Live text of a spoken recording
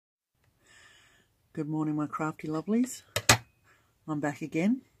Good morning, my crafty lovelies. I'm back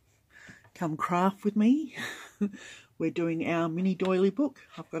again. Come craft with me. We're doing our mini doily book.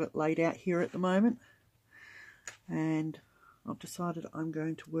 I've got it laid out here at the moment. And I've decided I'm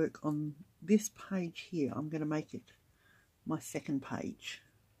going to work on this page here. I'm going to make it my second page.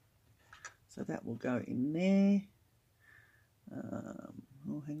 So that will go in there.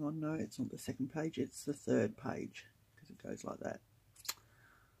 Oh, hang on. No, it's not the second page. It's the third page because it goes like that.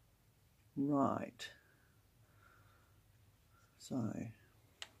 Right, so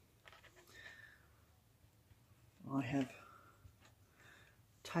I have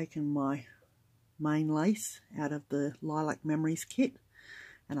taken my main lace out of the Lilac Memories kit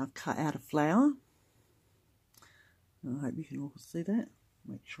and I've cut out a flower. I hope you can all see that.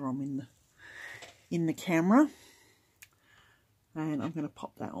 Make sure I'm in the camera, and I'm going to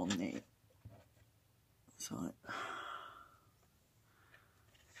pop that on there. So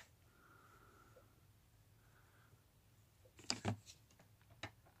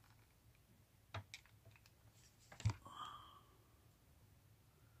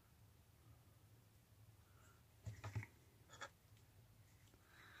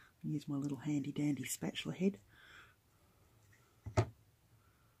use my little handy dandy spatula head.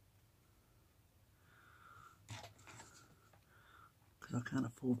 Because I can't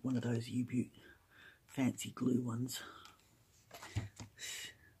afford one of those U-Butte fancy glue ones.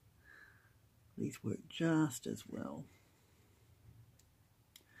 These work just as well.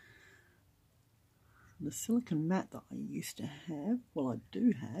 The silicone mat that I used to have, well I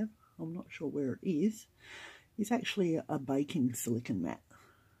do have, I'm not sure where it is actually a baking silicone mat.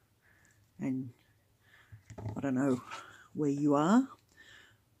 And I don't know where you are,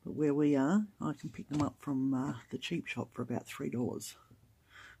 but where we are, I can pick them up from the cheap shop for about $3.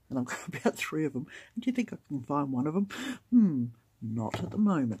 And I've got about 3 of them. And do you think I can find one of them? Not at the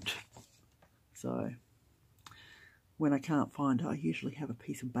moment. So when I can't find it, I usually have a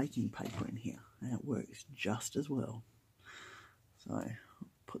piece of baking paper in here, and it works just as well. So I'll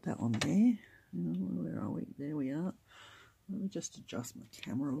put that on there. Where are we? There we are. Let me just adjust my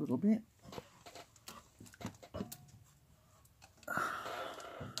camera a little bit.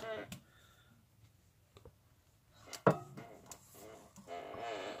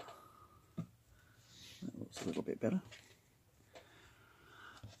 That looks a little bit better.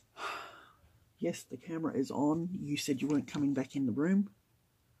 Yes, the camera is on. You said you weren't coming back in the room.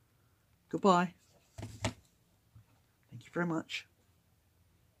 Goodbye. Thank you very much.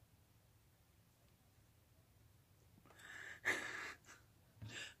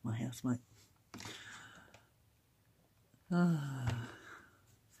 My housemate.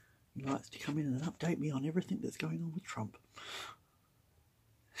 He likes to come in and update me on everything that's going on with Trump.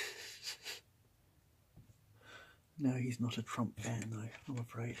 No, he's not a Trump fan though, I'm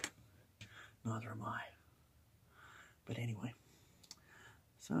afraid. Neither am I. But anyway,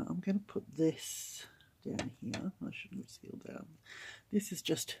 so I'm going to put this down here. I shouldn't have sealed down. This is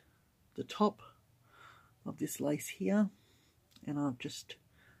just the top of this lace here, and I've just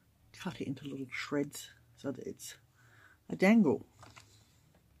cut it into little shreds so that it's a dangle.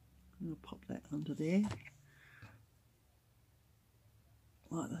 I'm going to pop that under there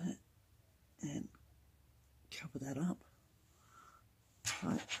like that and cover that up.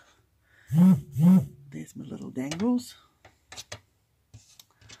 Right. There's my little dangles.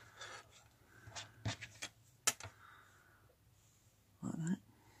 Like that.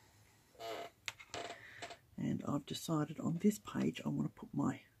 And I've decided on this page I want to put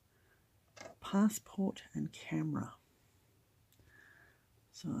my passport and camera.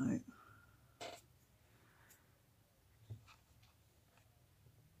 So I'll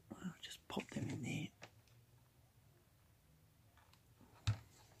just pop them in there.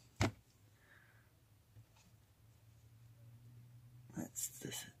 That's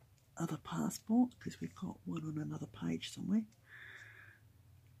this other passport, because we've got one on another page somewhere.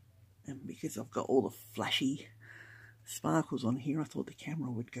 And because I've got all the flashy sparkles on here, I thought the camera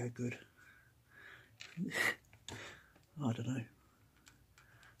would go good. I don't know.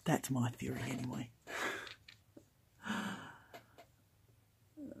 That's my theory anyway.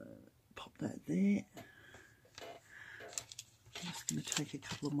 Pop that there. I'm just going to take a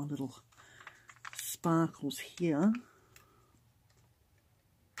couple of my little sparkles here.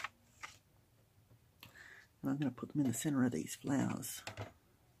 And I'm going to put them in the centre of these flowers.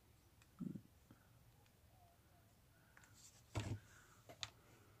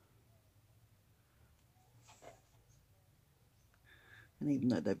 And even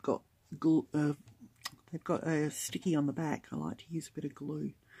though they've got glue, they've got a sticky on the back, I like to use a bit of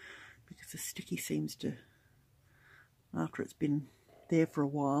glue because the sticky seems to, after it's been there for a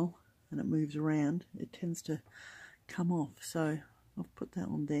while, and it moves around, it tends to come off. So I've put that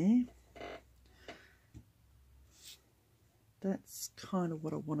on there. That's kind of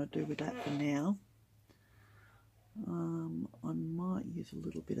what I want to do with that for now. I might use a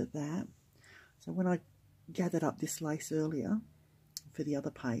little bit of that. So when I gathered up this lace earlier for the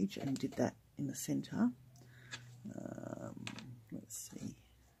other page and did that in the centre, let's see,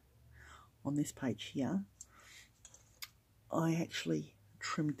 on this page here, I actually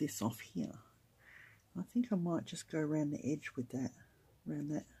trimmed this off here. I think I might just go around the edge with that, around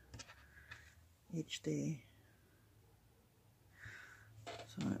that edge there.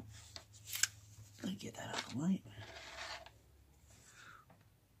 So let me get that out of the way.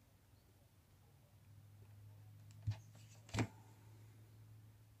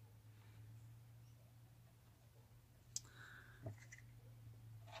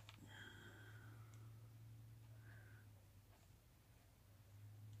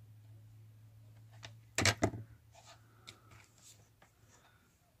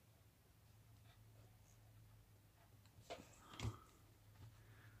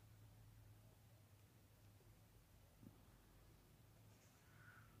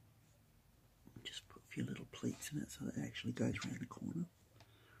 Just put a few little pleats in it so that it actually goes around the corner.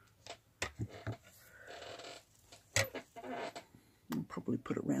 I'll probably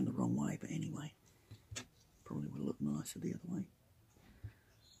put it around the wrong way, but anyway, probably would look nicer the other way.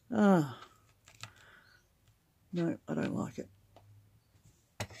 Ah, no, I don't like it.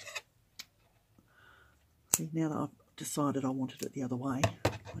 See, now that I've decided I wanted it the other way,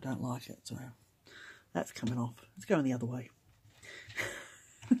 I don't like it, so that's coming off. It's going the other way.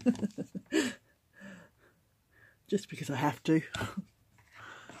 Just because I have to.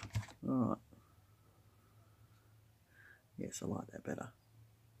 Alright. Yes, I like that better.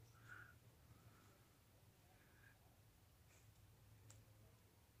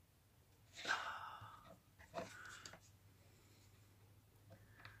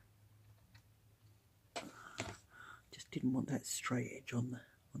 Just didn't want that straight edge on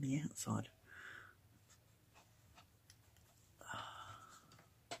the outside.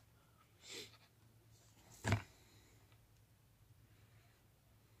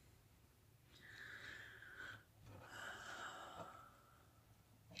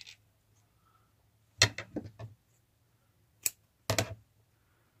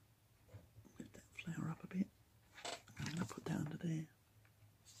 Flower up a bit. I'm going to put that under there.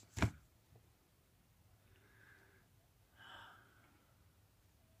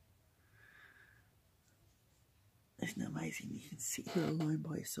 Isn't it amazing? You can sit here alone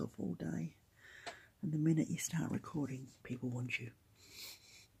by yourself all day, and the minute you start recording, people want you.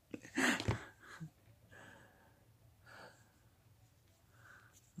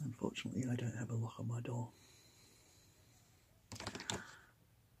 Unfortunately, I don't have a lock on my door.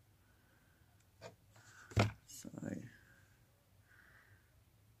 So,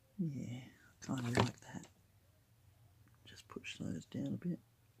 yeah, kind of like that. Just push those down a bit.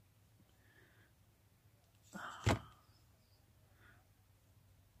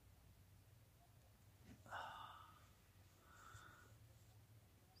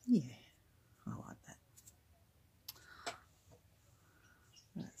 Yeah, I like that.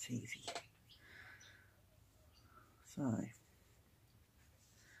 That's easy. So,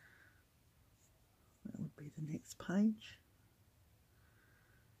 that would be the next page.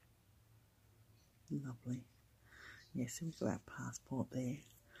 Lovely. Yeah, so we've got our passport there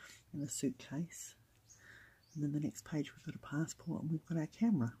and a suitcase. And then the next page we've got a passport and we've got our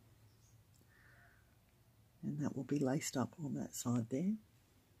camera. And that will be laced up on that side there.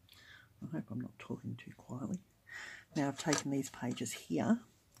 I hope I'm not talking too quietly. Now I've taken these pages here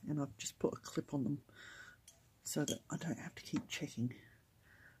and I've just put a clip on them so that I don't have to keep checking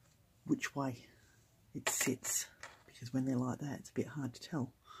which way it sits, because when they're like that it's a bit hard to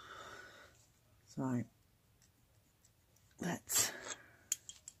tell. So that's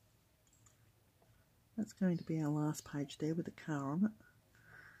going to be our last page there with the car on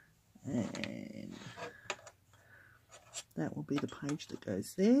it, and that will be the page that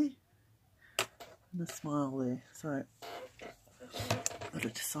goes there. And the smile there. So I've got to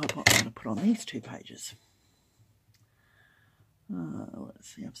decide what I'm going to put on these two pages.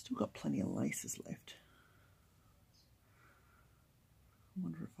 Let's see, I've still got plenty of laces left. I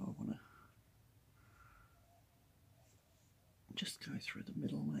wonder if I want to just go through the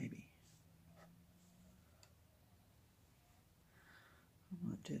middle maybe. I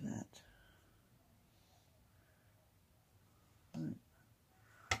might do that. Right.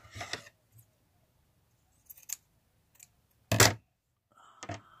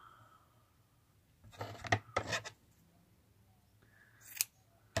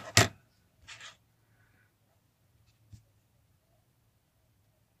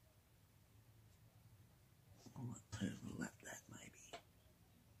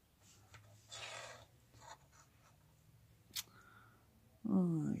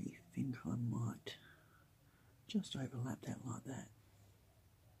 I think I might just overlap that like that.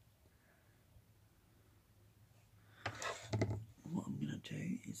 What I'm going to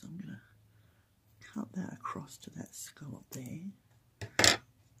do is I'm going to cut that across to that scallop there.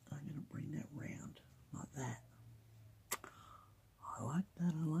 I'm going to bring that round like that. I like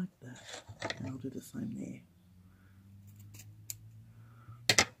that, I like that. And I'll do the same there.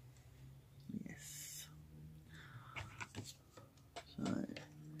 Yes. So,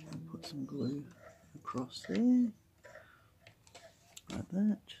 I'll put some glue across there, like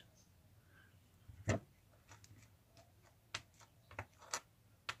that.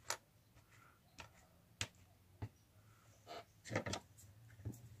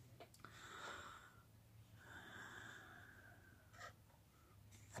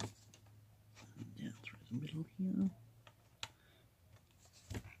 Down through the middle here,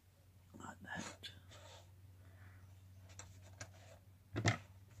 like that.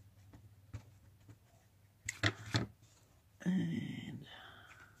 And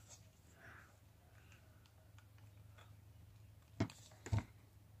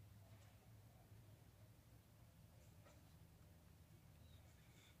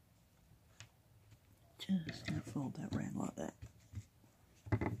just going to fold that round like that.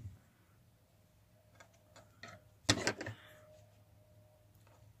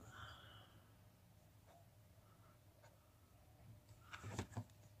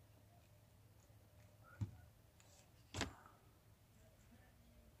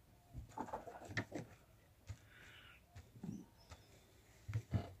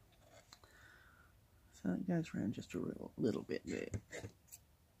 So it goes around just a little bit there.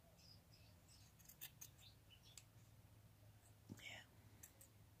 Yeah.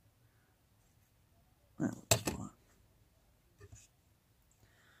 That looks fine.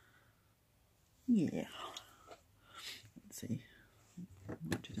 Yeah. Let's see. I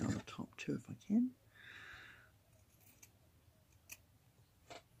might do that on the top too if I can.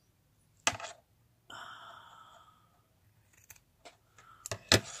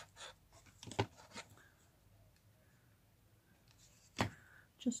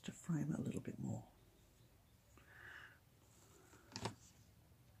 Just to frame it a little bit more.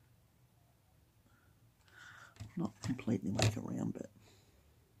 Not completely make it round, but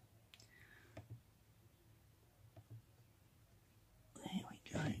there we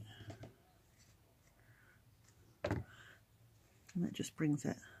go. And that just brings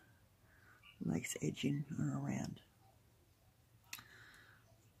that lace edging around.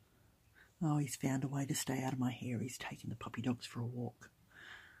 Oh, he's found a way to stay out of my hair. He's taking the puppy dogs for a walk.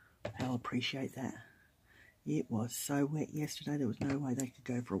 I'll appreciate that. It was so wet yesterday, there was no way they could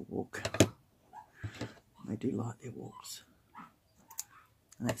go for a walk. They do like their walks.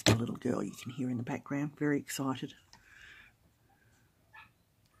 And that's my little girl you can hear in the background, very excited.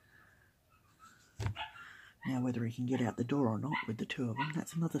 Now whether he can get out the door or not with the two of them,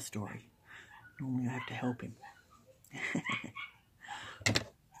 that's another story. Normally I have to help him.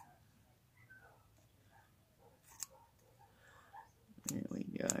 There we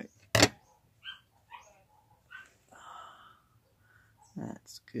go.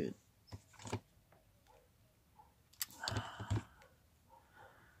 That's good.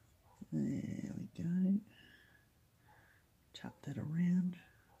 There we go. Tap that around.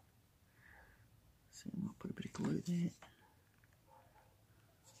 So I'll put a bit of glue there.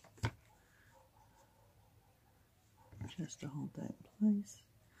 Just to hold that in place.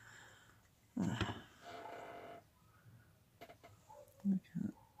 I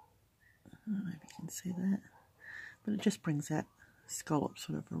don't know if you can see that, but it just brings that scallop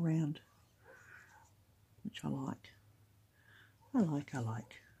sort of around, which I like. I like.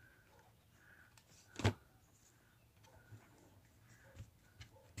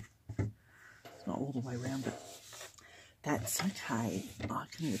 It's not all the way around, but that's okay. I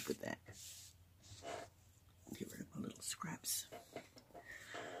can live with that. Get rid of my little scraps.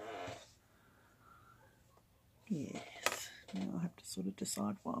 Yes. Now I have to sort of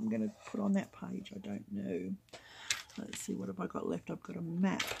decide what I'm going to put on that page. I don't know. Let's see, what have I got left? I've got a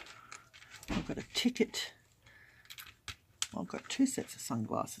map. I've got a ticket. I've got 2 sets of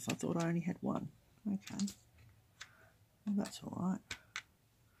sunglasses. I thought I only had one. Okay. Well, that's all right.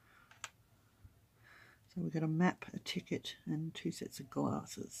 So we've got a map, a ticket, and 2 sets of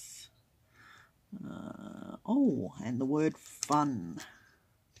glasses. Oh, and the word fun.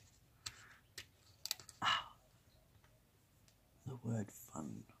 The word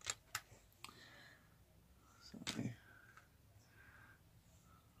fun. So,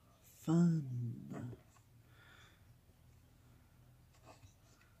 fun.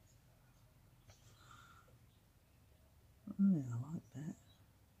 Oh, yeah, I like that.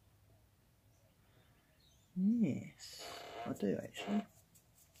 I do actually.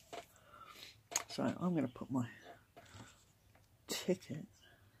 So I'm going to put my ticket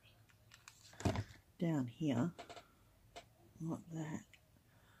down here, like that.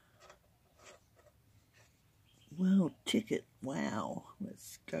 World ticket, wow.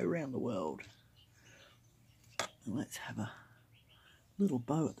 Let's go around the world. And let's have a little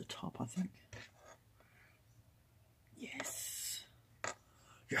bow at the top, I think. Yes.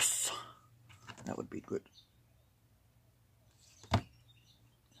 Yes. That would be good.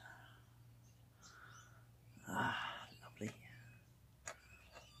 Ah, lovely.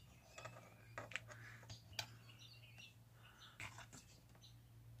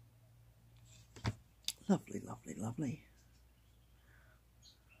 Lovely, lovely, lovely.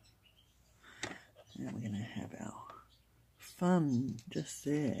 Now we're going to have our fun just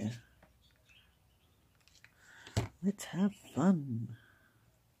there. Let's have fun.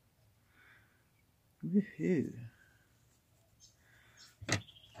 Woohoo.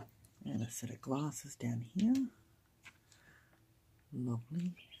 And a set of glasses down here.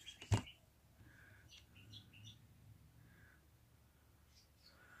 Lovely.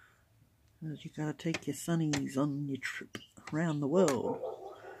 You got to take your sunnies on your trip around the world.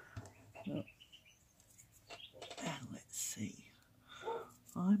 Oh. And let's see.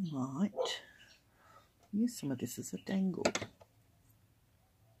 I might use some of this as a dangle.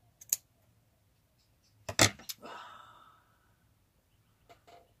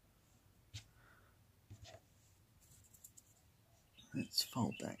 Let's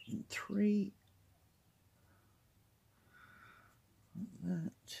fold that in 3. Like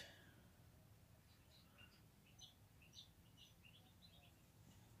that.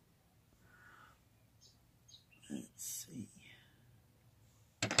 Let's see.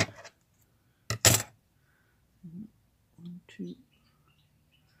 1, 2,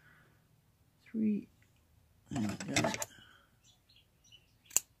 3. There we go.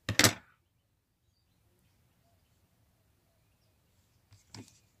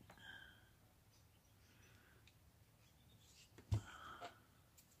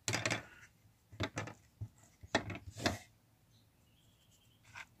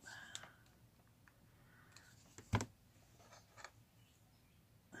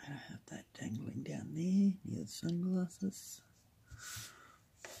 I have that dangling down there near the sunglasses.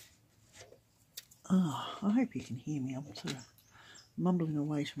 Oh, I hope you can hear me. I'm sort of mumbling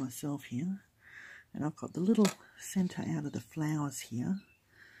away to myself here. And I've got the little centre out of the flowers here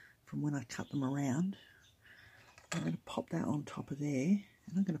from when I cut them around. I'm going to pop that on top of there.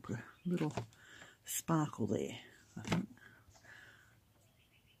 And I'm going to put a little sparkle there, I think.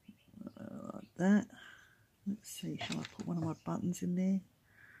 Like that. Let's see, shall I put one of my buttons in there?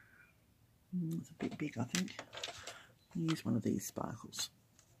 It's a bit big, I think. I'll use one of these sparkles.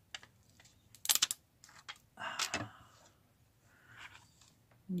 A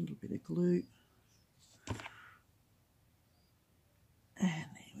little bit of glue. And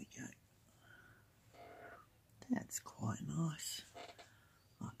there we go. That's quite nice.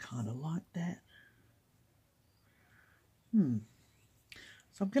 I kind of like that. So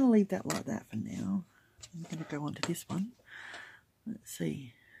I'm going to leave that like that for now. I'm going to go on to this one. Let's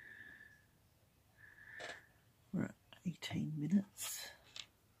see. We're at 18 minutes.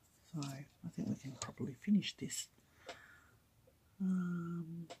 So I think we can probably finish this.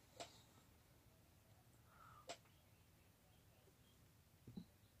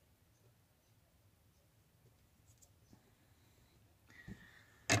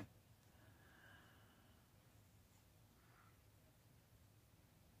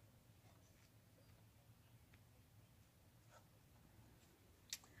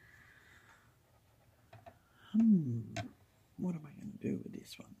 What am I going to do with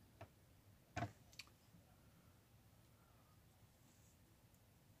this one?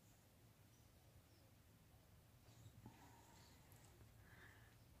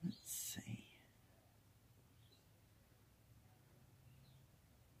 Let's see.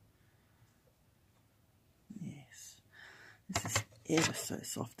 Yes, this is ever so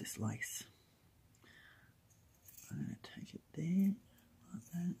soft, this lace. I'm going to take it there, like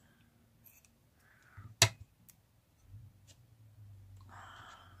that.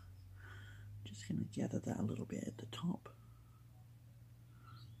 Just going to gather that a little bit at the top.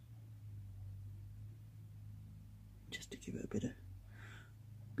 Just to give it a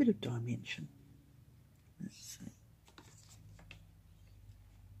bit of dimension. Let's see.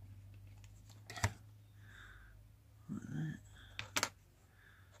 Like that.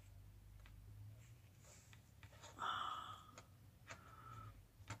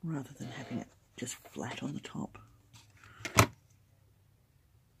 Rather than having it just flat on the top.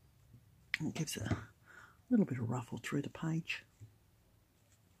 It gives it little bit of ruffle through the page.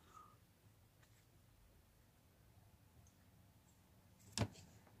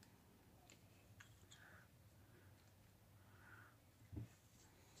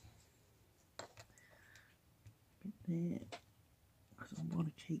 Bit there, because I want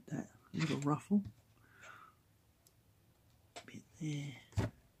to keep that little ruffle. Bit there, so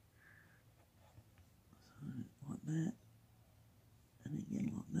like that, and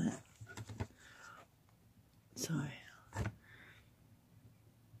again like that. So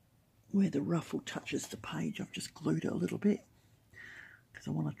where the ruffle touches the page, I've just glued it a little bit because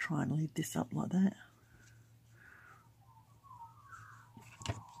I want to try and leave this up like that.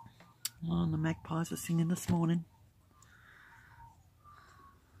 Oh, and the magpies are singing this morning.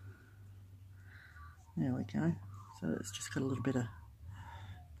 There we go. So it's just got a little bit of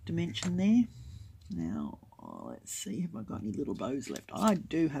dimension there. Now, let's see, have I got any little bows left? I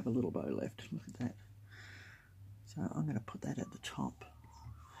do have a little bow left. Look at that. So I'm going to put that at the top.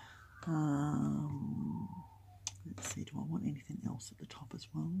 Let's see, do I want anything else at the top as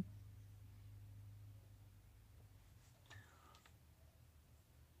well?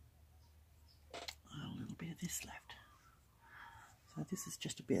 A little bit of this left. So this is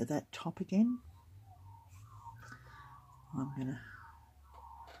just a bit of that top again. I'm going to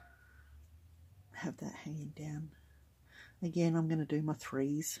have that hanging down. Again, I'm going to do my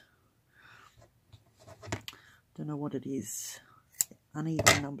 3s. Don't know what it is.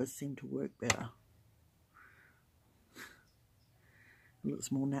 Uneven numbers seem to work better. It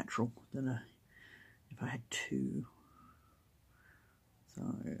looks more natural than if I had 2. So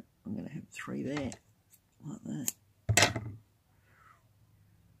I'm going to have 3 there, like that.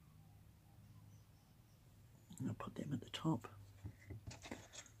 And I'll put them at the top.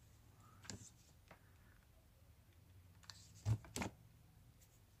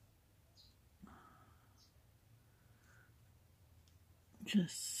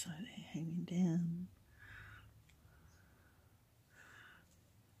 Just so they're hanging down.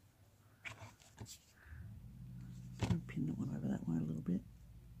 Pin that one over that way a little bit.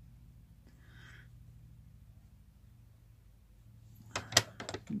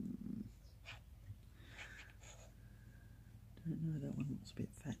 Don't know, that one looks a bit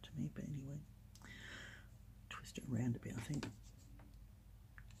fat to me, but anyway. Twist it around a bit, I think.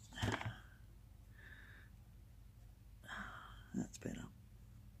 That's better.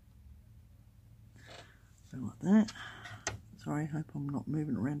 So like that. Sorry, I hope I'm not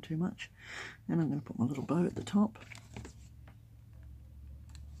moving around too much. And I'm going to put my little bow at the top.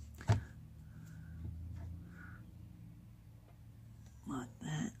 Like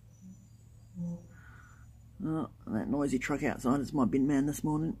that. Oh, that noisy truck outside is my bin man this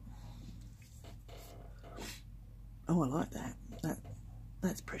morning. Oh, I like that.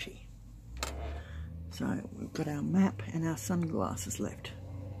 That's pretty. So we've got our map and our sunglasses left.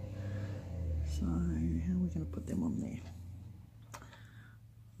 So how are we going to put them on there?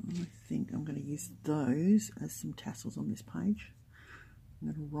 I think I'm going to use those as some tassels on this page. I'm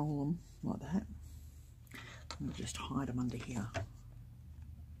going to roll them like that. I'm going to just hide them under here.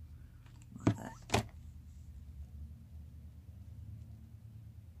 Like that.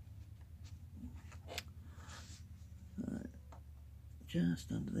 So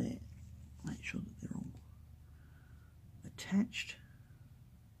just under there. Make sure that they're all attached.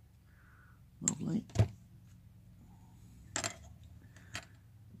 Lovely.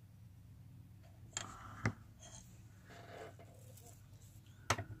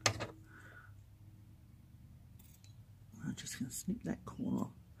 I'm just going to snip that corner.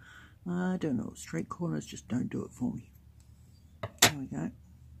 I don't know, straight corners just don't do it for me. There we go.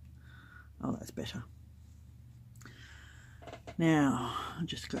 Oh, that's better. Now, I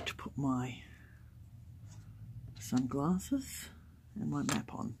just got to put my sunglasses and my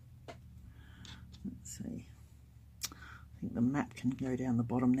map on. Let's see. I think the map can go down the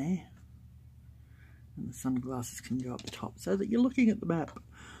bottom there. And the sunglasses can go up the top so that you're looking at the map.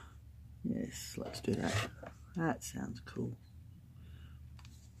 Yes, let's do that. That sounds cool.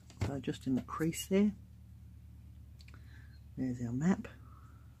 So just in the crease there. There's our map.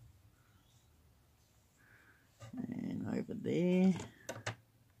 And over there.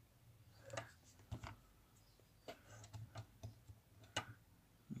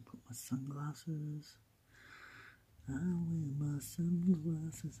 I'll put my sunglasses. I wear my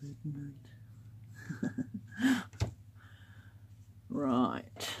sunglasses at night.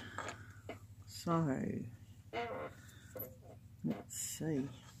 Right. So, let's see.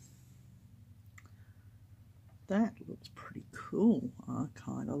 That looks pretty cool. I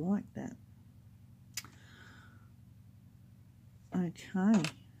kind of like that. Okay.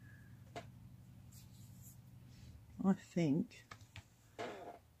 I think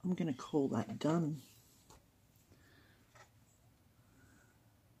I'm going to call that done.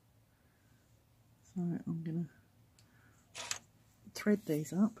 So I'm going to thread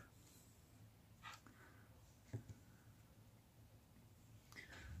these up.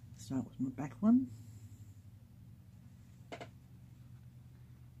 Start with my back one.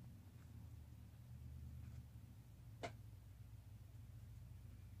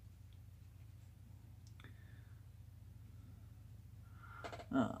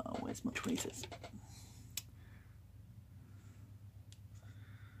 Where's my tweezers?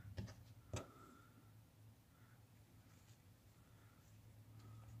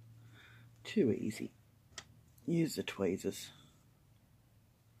 Too easy. Use the tweezers.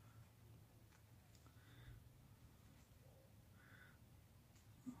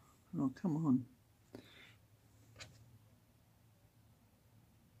 Oh, come on.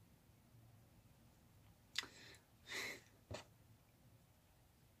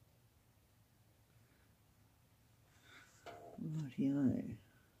 Rightio.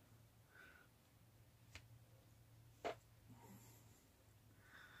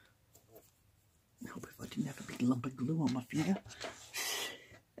 Help if I didn't have a big lump of glue on my finger.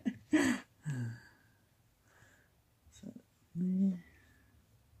 So, there.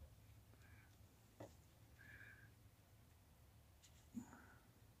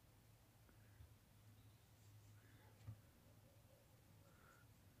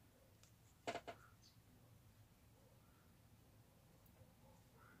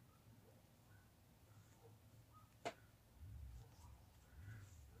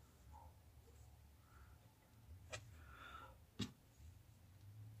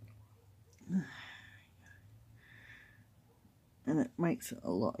 And it makes it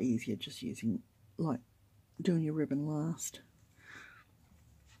a lot easier just using, like, doing your ribbon last.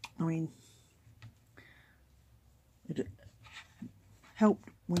 I mean, it helped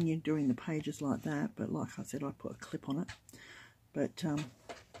when you're doing the pages like that, but like I said, I put a clip on it. But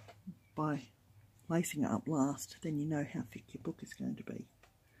by lacing it up last, then you know how thick your book is going to be.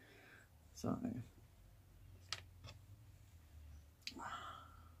 So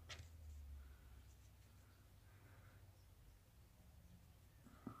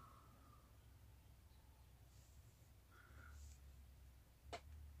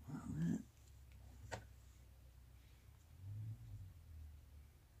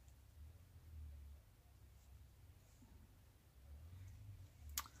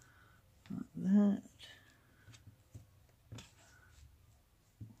that.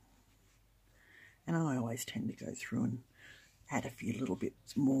 And I always tend to go through and add a few little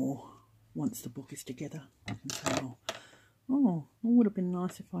bits more once the book is together. I can say, oh, it would have been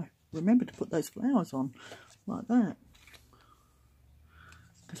nice if I remembered to put those flowers on like that.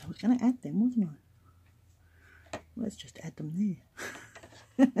 Because I was going to add them, wasn't I? Let's just add them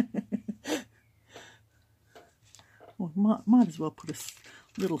there. Well, might as well put a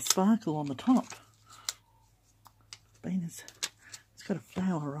little sparkle on the top. Being as it's got a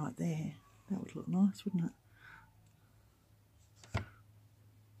flower right there. That would look nice, wouldn't it?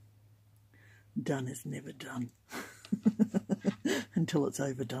 Done is never done. Until it's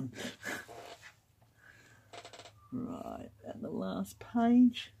overdone. Right, and the last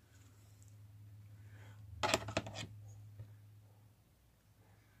page.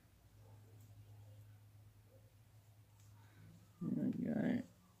 There we go.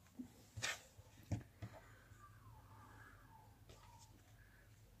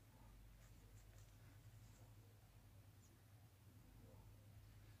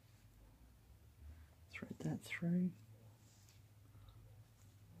 Thread that through.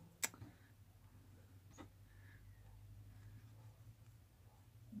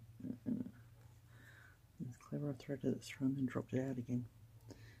 It's clever, I threaded it through and then dropped it out again.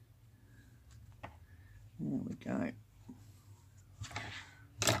 There we go.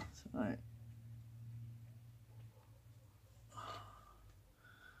 So let's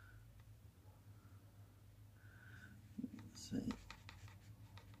see.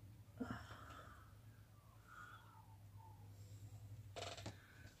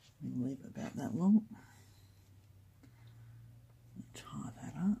 We'll leave it about that long. Tie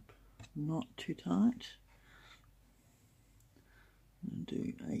that up, not too tight. And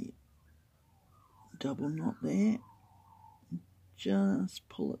do a double knot there. Just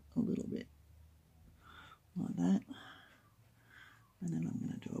pull it a little bit like that. And then I'm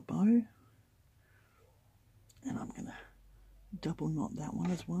going to do a bow. And I'm going to double knot that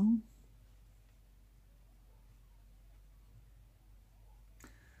one as well.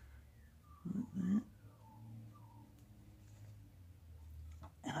 Like that.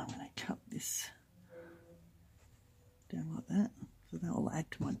 And I'm going to cut this down like that. So that will add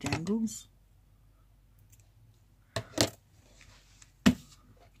to my dangles.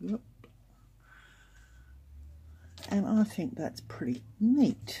 Yep. And I think that's pretty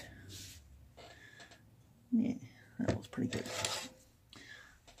neat. Yeah, that was pretty good.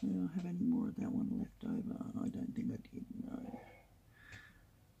 Do I have any more of that one left over? I don't think I did, no.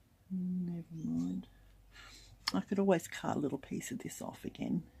 Never mind. I could always cut a little piece of this off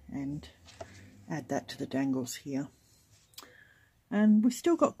again and add that to the dangles here. And we've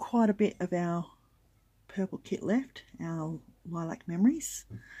still got quite a bit of our purple kit left, our Lilac Memories.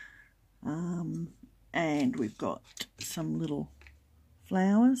 And we've got some little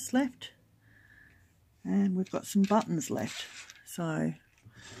flowers left. And we've got some buttons left. So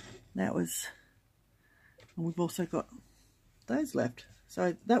that was, and we've also got those left.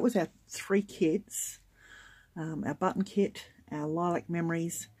 So that was our 3 kits. Our button kit, our Lilac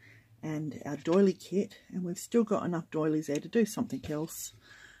Memories, and our doily kit, and we've still got enough doilies there to do something else.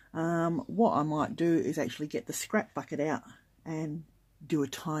 What I might do is actually get the scrap bucket out and do a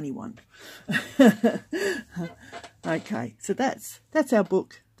tiny one. Okay, so that's our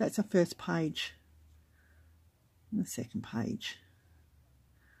book. That's our first page. And the second page.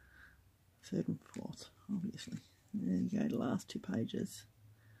 Third and fourth, obviously. There you go, the last 2 pages.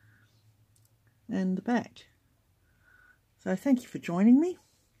 And the back. So thank you for joining me.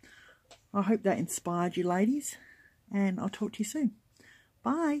 I hope that inspired you ladies, and I'll talk to you soon.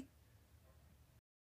 Bye.